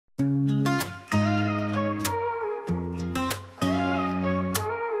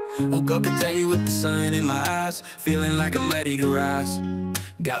up today with the sun in my eyes, feeling like I'm ready to rise.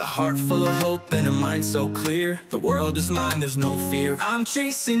 Got a heart full of hope and a mind so clear. The world is mine, there's no fear. I'm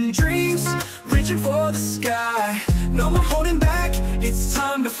chasing dreams, reaching for the sky. No more holding back, it's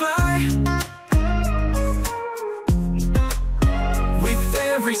time to fly. With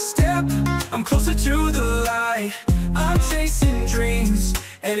every step, I'm closer to the light. I'm chasing dreams,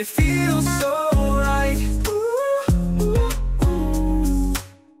 and it feels so right.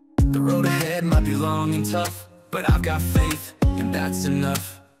 The road ahead might be long and tough, but I've got faith, and that's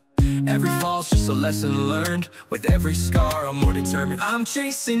enough. Every fall's just a lesson learned. With every scar, I'm more determined. I'm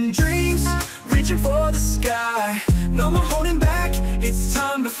chasing dreams, reaching for the sky. No more holding back, it's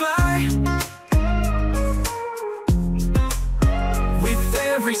time to fly. With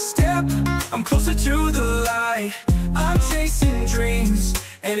every step, I'm closer to the light. I'm chasing dreams,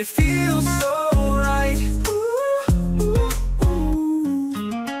 and it feels so right.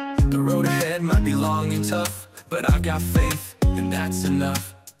 The road ahead might be long and tough, but I've got faith, and that's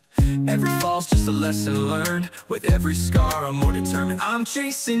enough. Every fall's just a lesson learned. With every scar, I'm more determined. I'm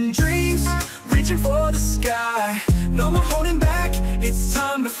chasing dreams, reaching for the sky. No more holding back, it's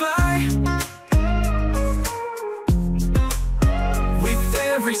time to fly. With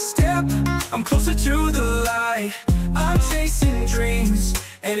every step, I'm closer to the light. I'm chasing dreams,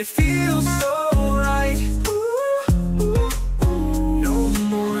 and it feels so right. No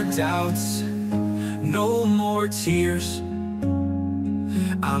more doubts, no more tears.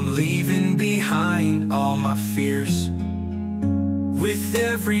 I'm leaving behind all my fears. With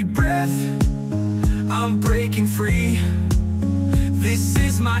every breath, I'm breaking free. This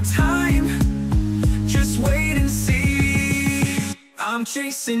is my time, just wait and see. I'm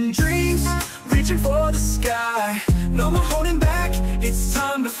chasing dreams, reaching for the sky. No more holding back, it's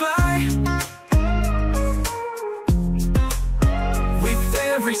time to fly. With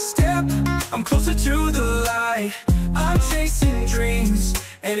every step, I'm closer to the light. I'm chasing dreams,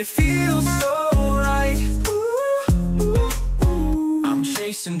 and it feels so right. I'm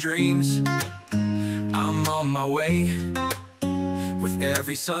chasing dreams, I'm on my way. With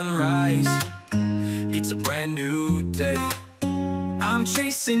every sunrise, it's a brand new day. I'm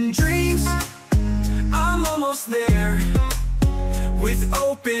chasing dreams, I'm almost there. With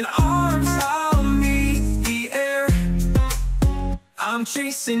open arms, I'll meet the air. I'm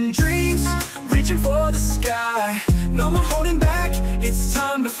chasing dreams, reaching for the sky. No more holding back, it's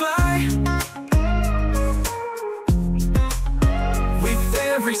time to fly. With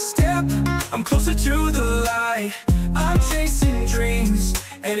every step, I'm closer to the light. I'm chasing dreams,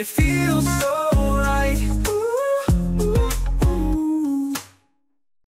 and it feels so right.